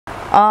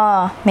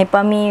Oh, may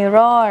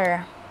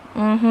pa-mirror.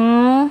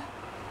 Ayan,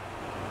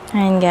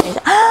 guys.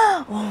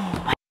 Oh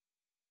my.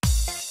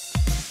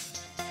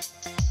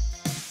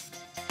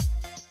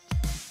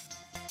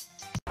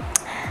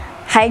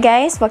 Hi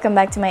guys! Welcome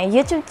back to my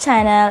YouTube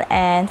channel,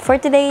 and for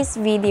today's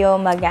video,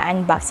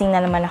 mag-unboxing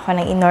na naman ako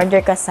ng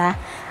in-order ko sa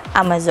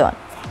Amazon.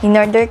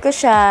 In-order ko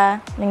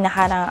siya ng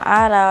nakarang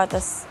araw,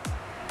 tapos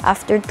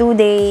after 2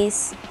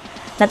 days,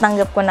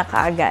 natanggap ko na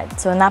kaagad.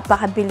 So,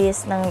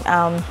 napakabilis ng,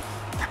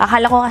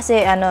 akala ko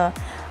kasi,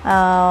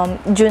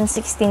 June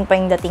 16 pa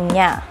yung dating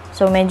niya.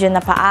 So, medyo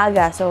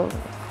napaaga. So,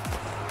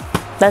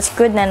 that's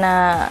good na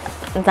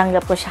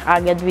natanggap ko siya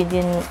kaagad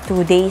within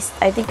 2 days.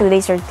 I think 2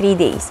 days or 3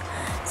 days.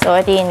 So,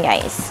 ito yun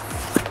guys.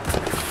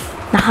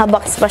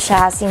 Nakabox pa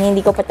siya kasi hindi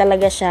ko pa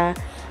talaga siya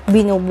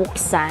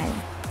binubuksan.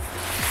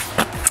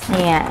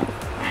 Ayan.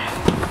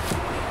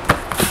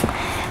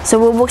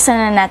 So,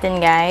 bubuksan na natin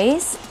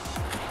guys.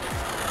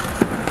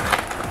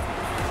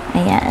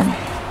 Ayan.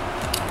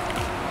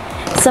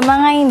 Sa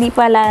mga hindi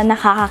pala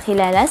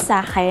nakakakilala sa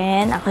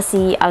akin, ako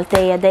si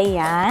Althea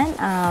Dayan.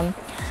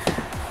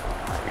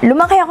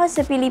 Lumaki ako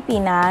sa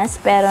Pilipinas,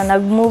 pero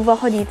nag-move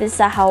ako dito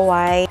sa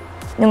Hawaii.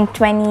 Noong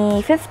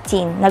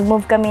 2015,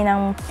 nag-move kami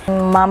ng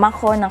mama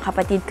ko, ng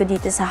kapatid ko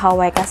dito sa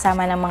Hawaii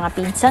kasama ng mga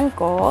pinsan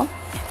ko.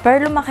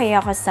 Pero lumaki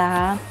ako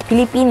sa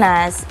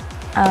Pilipinas.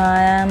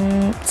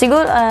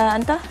 Siguro,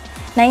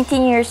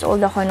 19 years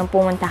old ako nung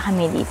pumunta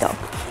kami dito.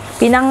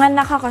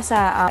 Pinanganak ako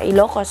sa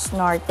Ilocos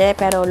Norte,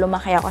 pero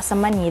lumaki ako sa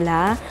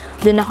Manila.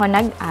 Doon ako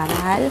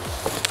nag-aral.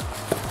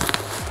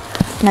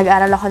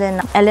 Nag-aral ako din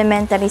ng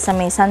elementary sa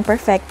may San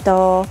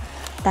Perfecto.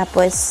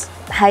 Tapos,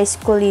 high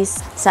school is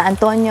sa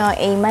Antonio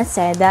A.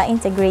 Maceda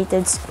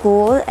Integrated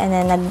School, and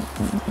then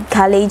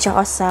nag-college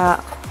ako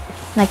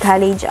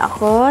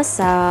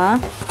sa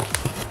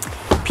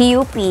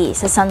PUP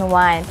sa San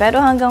Juan.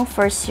 Pero hanggang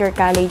first year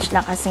college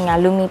lang kasi nga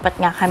lumipat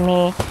nga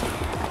kami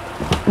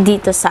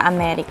dito sa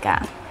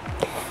Amerika.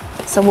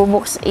 So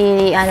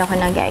ano ko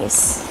na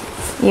guys.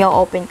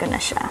 I-open ko na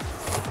siya.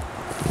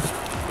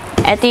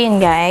 Ito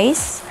yun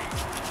guys.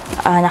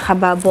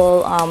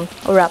 Naka-bubble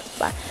wrap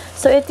pa.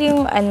 So ito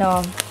yung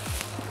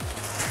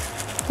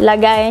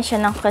lagayan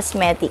siya ng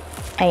cosmetic.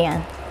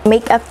 Ayan.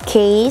 Makeup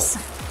case.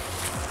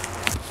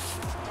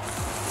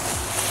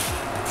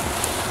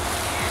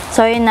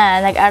 So, yun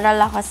na. Nag-aral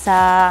ako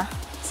sa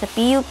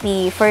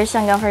PUP. First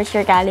hanggang first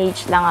year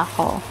college lang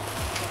ako.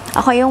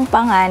 Ako yung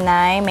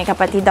panganay. May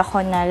kapatid ako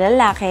na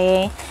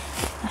lalaki.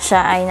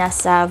 Siya ay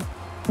nasa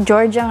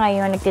Georgia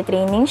ngayon.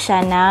 Nagtitraining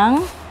siya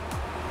ng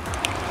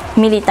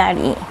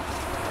military.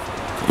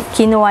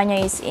 Kinuha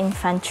niya is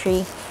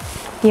infantry.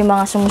 Yung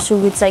mga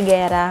sumusugod sa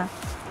gera.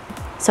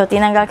 So,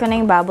 tinanggal ko na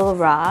yung bubble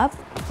wrap.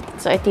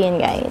 So, ito yun,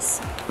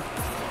 guys.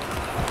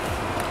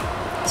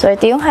 So,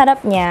 ito yung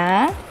harap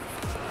niya.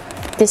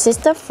 This is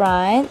the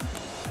front.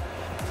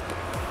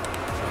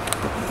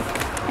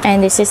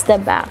 And this is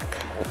the back.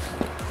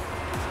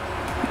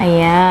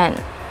 Ayan.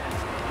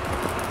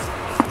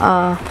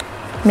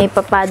 May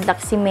papadlock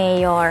si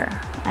Mayor.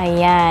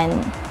 Ayan.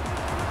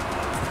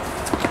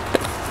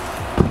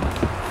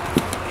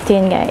 Ito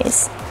yun,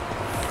 guys.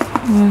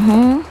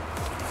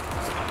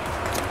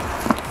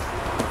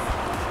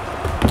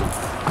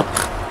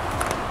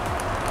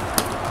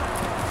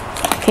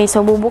 Okay,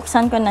 so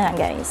bubuksan ko na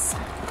guys.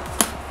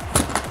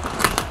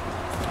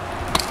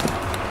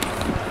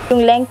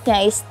 Yung length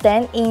niya is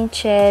 10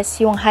 inches.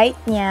 Yung height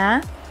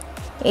niya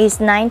is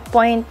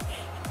 9.3,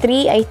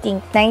 I think.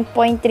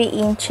 9.3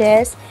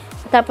 inches.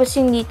 Tapos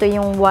yung dito,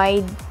 yung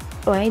wide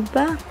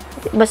ba?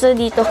 Basta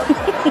dito.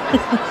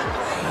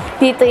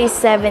 Dito is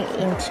 7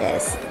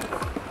 inches.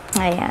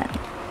 Ayan.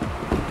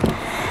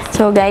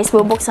 So guys,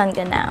 bubuksan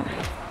ko na.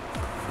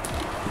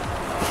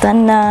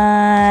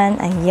 Tanan!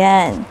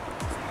 Ayan.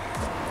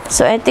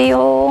 So, ito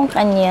yung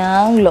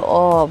kanyang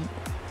loob.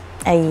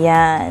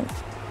 Ayan.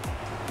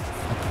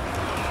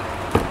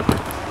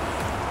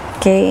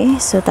 Okay.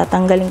 So,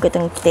 tatanggalin ko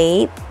itong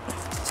tape.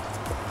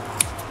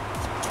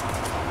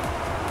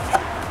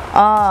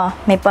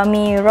 May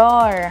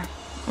pa-mirror.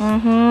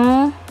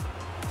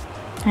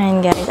 Ayan,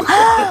 guys.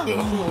 Oh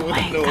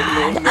my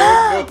God.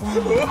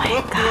 Oh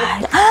my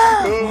God.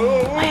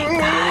 Oh my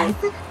God.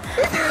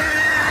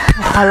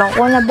 Akala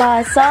ko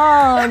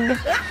nabasag.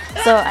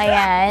 So,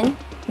 ayan.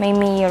 May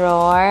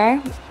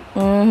mirror.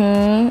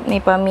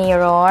 May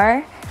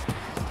pa-mirror.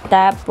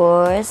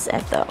 Tapos,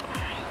 ito.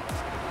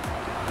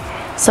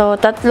 So,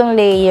 3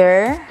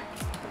 layer.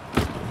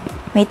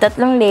 May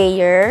 3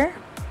 layer.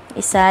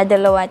 1, 2,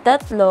 3.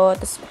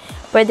 Tapos,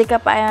 pwede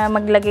ka pa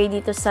maglagay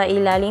dito sa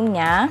ilalim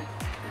niya.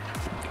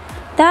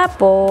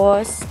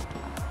 Tapos,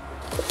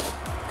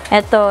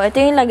 ito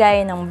yung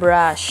lagay ng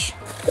brush.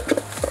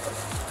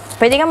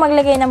 Pwede ka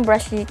maglagay ng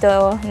brush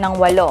dito ng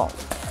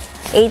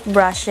 8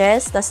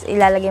 brushes, tapos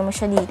ilalagay mo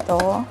siya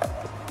dito.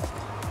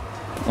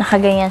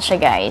 Nakaganyan siya,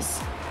 guys.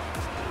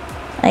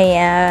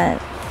 Ayan.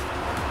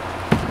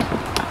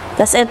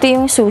 Tapos, ito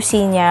yung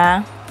susi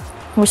niya.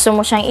 Gusto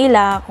mo siyang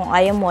kung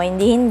ayaw mo,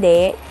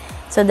 hindi.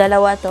 So, 2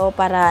 to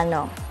para,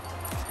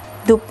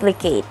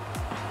 duplicate.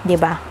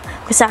 Diba?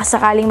 Kung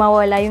sakaling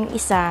mawala yung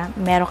isa,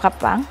 meron ka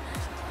pang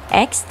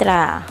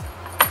extra.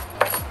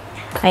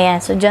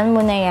 Ayan, so dyan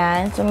muna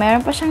yan. So,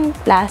 meron pa siyang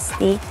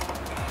plastic.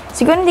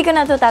 Siguro hindi ko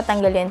na ito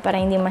tatanggalin para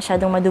hindi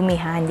masyadong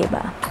madumihan, di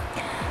ba?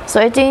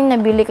 So, ito yung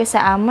nabili ko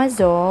sa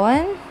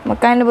Amazon.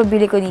 Magkano ba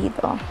bili ko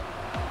dito?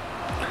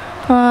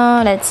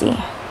 Let's see.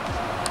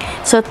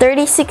 So,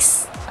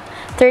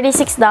 $36.98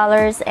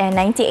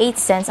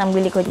 ang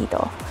bili ko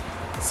dito.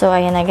 So,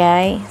 ayan na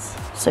guys.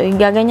 So,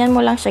 gaganyan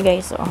mo lang siya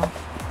guys. Oh.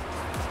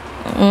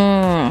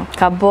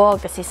 Kabog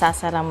kasi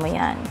sasara mo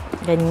yan.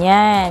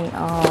 Ganyan.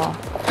 Oh.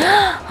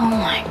 Oh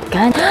my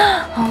God.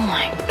 Oh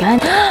my God.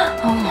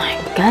 Oh my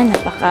God.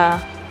 Napaka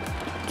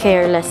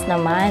careless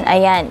naman.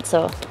 Ayan.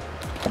 So,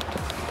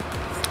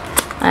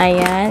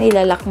 ayan.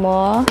 Ilalak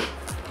mo.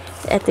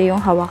 Ito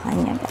yung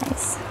hawakan niya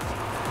guys.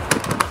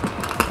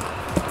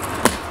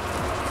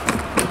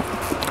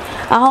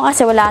 Ako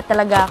kasi wala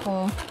talaga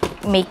akong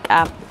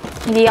makeup.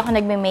 Hindi ako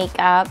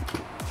nagme-makeup.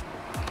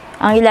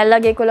 Ang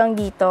ilalagay ko lang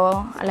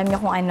dito, alam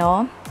niyo kung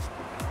ano?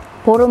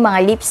 Puro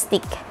mga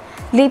lipstick.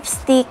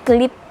 Lipstick,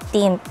 lip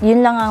tint.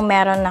 Yun lang ang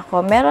meron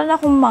ako. Meron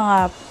akong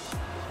mga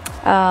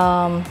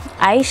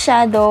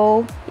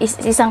eyeshadow.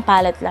 Isang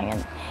palette lang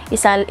yun.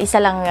 Isa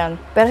lang yun.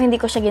 Pero hindi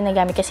ko siya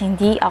ginagamit kasi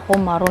hindi ako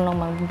marunong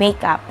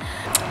mag-makeup.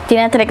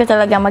 Tinatry ko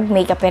talaga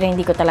mag-makeup pero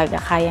hindi ko talaga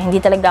kaya.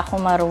 Hindi talaga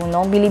ako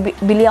marunong.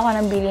 Bili ako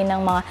ng bili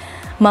ng mga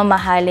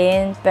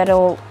mamahalin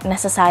pero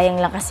nasasayang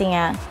lang kasi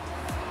nga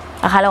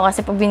akala ko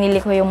kasi pag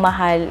binili ko yung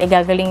mahal,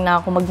 gagaling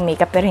na ako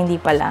mag-makeup pero hindi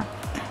pala.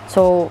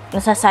 So,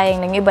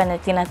 nasasayang ng iba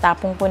na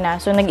tinatapong ko na.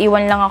 So,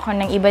 nag-iwan lang ako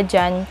ng iba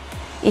dyan.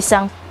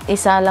 Isa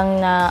lang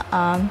na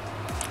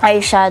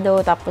eyeshadow.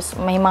 Tapos,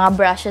 may mga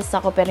brushes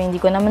ako pero hindi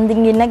ko naman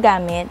din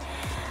ginagamit.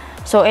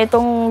 So,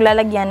 itong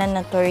lalagyanan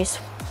na to is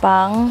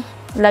pang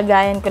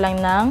lagayan ko lang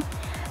ng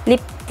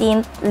lip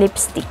tint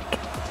lipstick.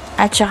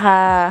 At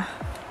saka,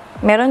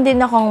 meron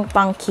din akong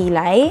pang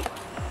kilay.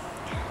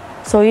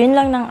 So, yun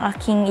lang ng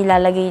aking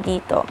ilalagay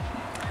dito.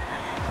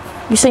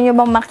 Gusto nyo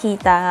bang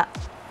makita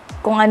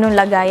kung anong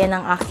lagayan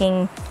ng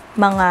aking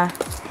mga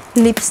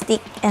lipstick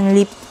and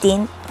lip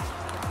tint?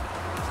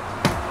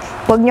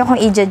 Huwag nyo akong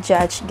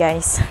i-judge,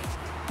 guys.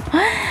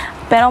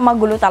 Pero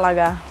magulo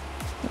talaga.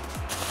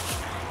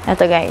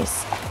 Ito,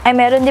 guys. Ay,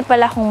 meron din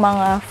pala akong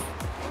mga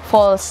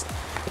false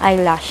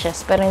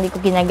eyelashes. Pero hindi ko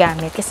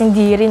ginagamit. Kasi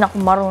hindi rin ako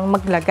marunong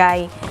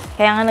maglagay.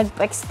 Kaya nga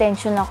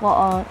nagpa-extension ako.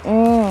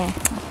 Oh.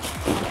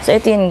 So,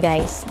 ito yun,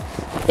 guys.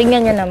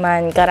 Tingnan nyo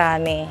naman,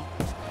 karami.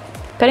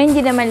 Pero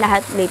hindi naman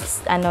lahat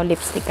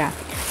lipstick ah.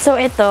 So,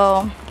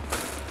 ito,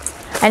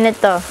 ano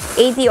to?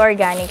 80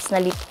 Organics na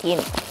lip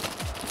tint.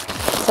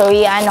 So,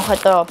 iano ko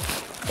to.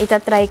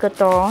 Itatry ko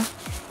to.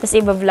 Tapos,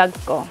 iba-vlog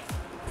ko.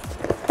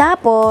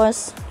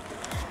 Tapos,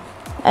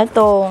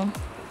 ito,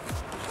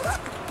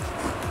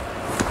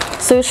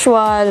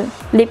 Usual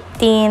lip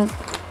tint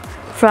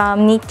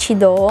from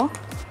Nichido.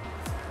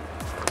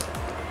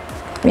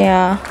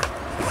 Yeah.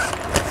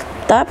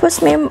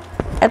 Tapos,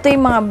 ito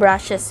yung mga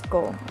brushes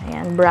ko.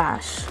 Ayan,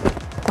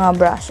 mga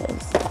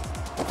brushes.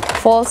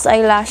 False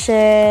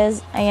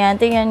eyelashes. Ayan,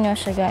 tingnan nyo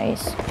siya,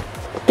 guys.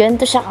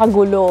 Ganito siya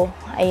kagulo.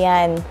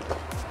 Ayan.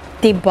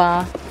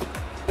 Diba?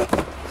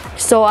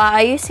 So,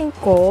 aayusin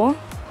ko.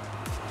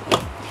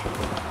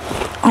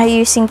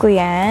 Ayusin ko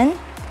yan.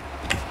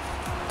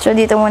 So,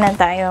 dito muna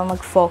tayo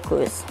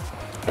mag-focus.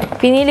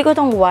 Pinili ko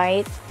tong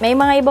white. May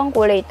mga ibang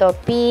kulay ito.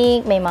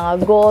 Pink, may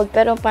mga gold.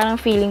 Pero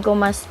parang feeling ko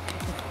mas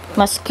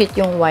cute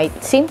yung white.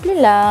 Simple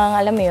lang.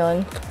 Alam mo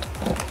yun.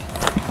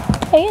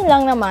 Ayun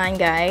lang naman,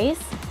 guys.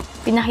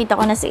 Pinakita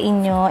ko na sa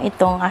inyo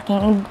itong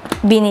aking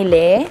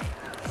binili.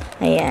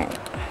 Ayan.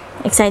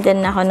 Excited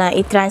na ako na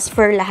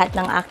i-transfer lahat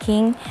ng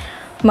aking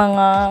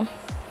mga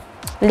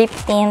lip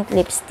tint,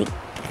 lipstick.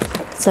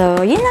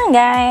 So, yun lang,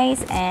 guys.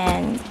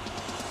 And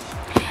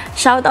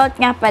shoutout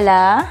nga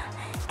pala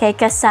kay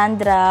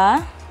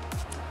Cassandra.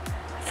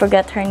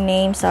 Forgot her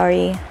name,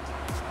 sorry.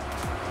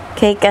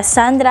 Kay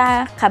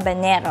Cassandra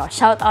Cabanero.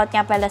 Shoutout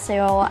nga pala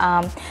sa'yo,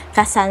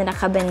 Cassandra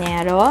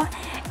Cabanero.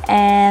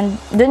 And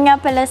dun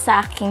nga pala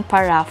sa aking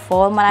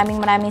paraffle.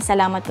 Maraming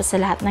salamat po sa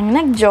lahat ng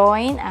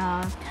nag-join.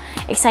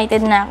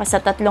 Excited na ako sa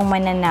 3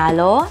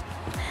 mananalo.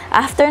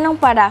 After ng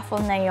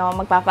paraffle na yun,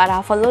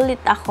 magpaparaffle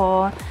ulit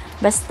ako.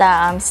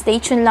 Basta, stay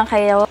tuned lang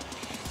kayo.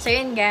 So,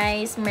 yun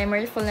guys,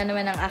 memorable na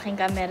naman ang aking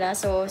camera.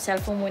 So,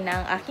 cellphone muna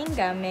ang aking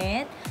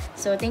gamit.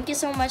 So, thank you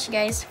so much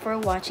guys for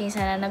watching.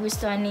 Sana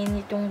nagustuhan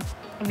ninyo itong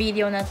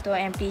video na to.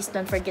 And please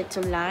don't forget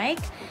to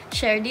like,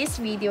 share this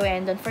video,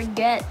 and don't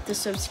forget to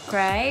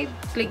subscribe.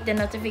 Click the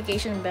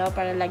notification bell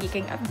para lagi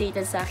kayong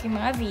updated sa aking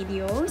mga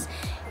videos.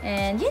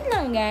 And yun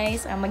lang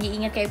guys.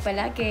 Mag-iingat kayo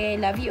palagi.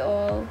 Love you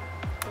all.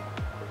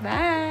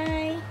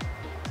 Bye!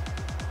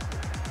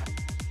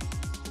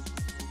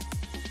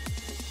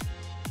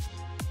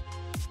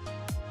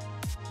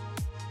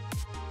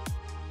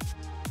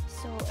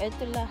 So,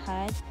 ito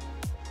lahat.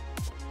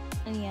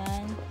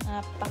 Ayan.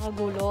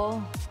 Napakagulo.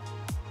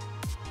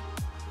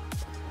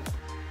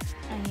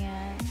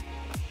 Ayan.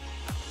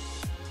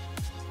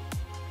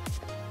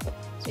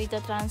 So, ito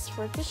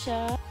transfer ko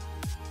siya.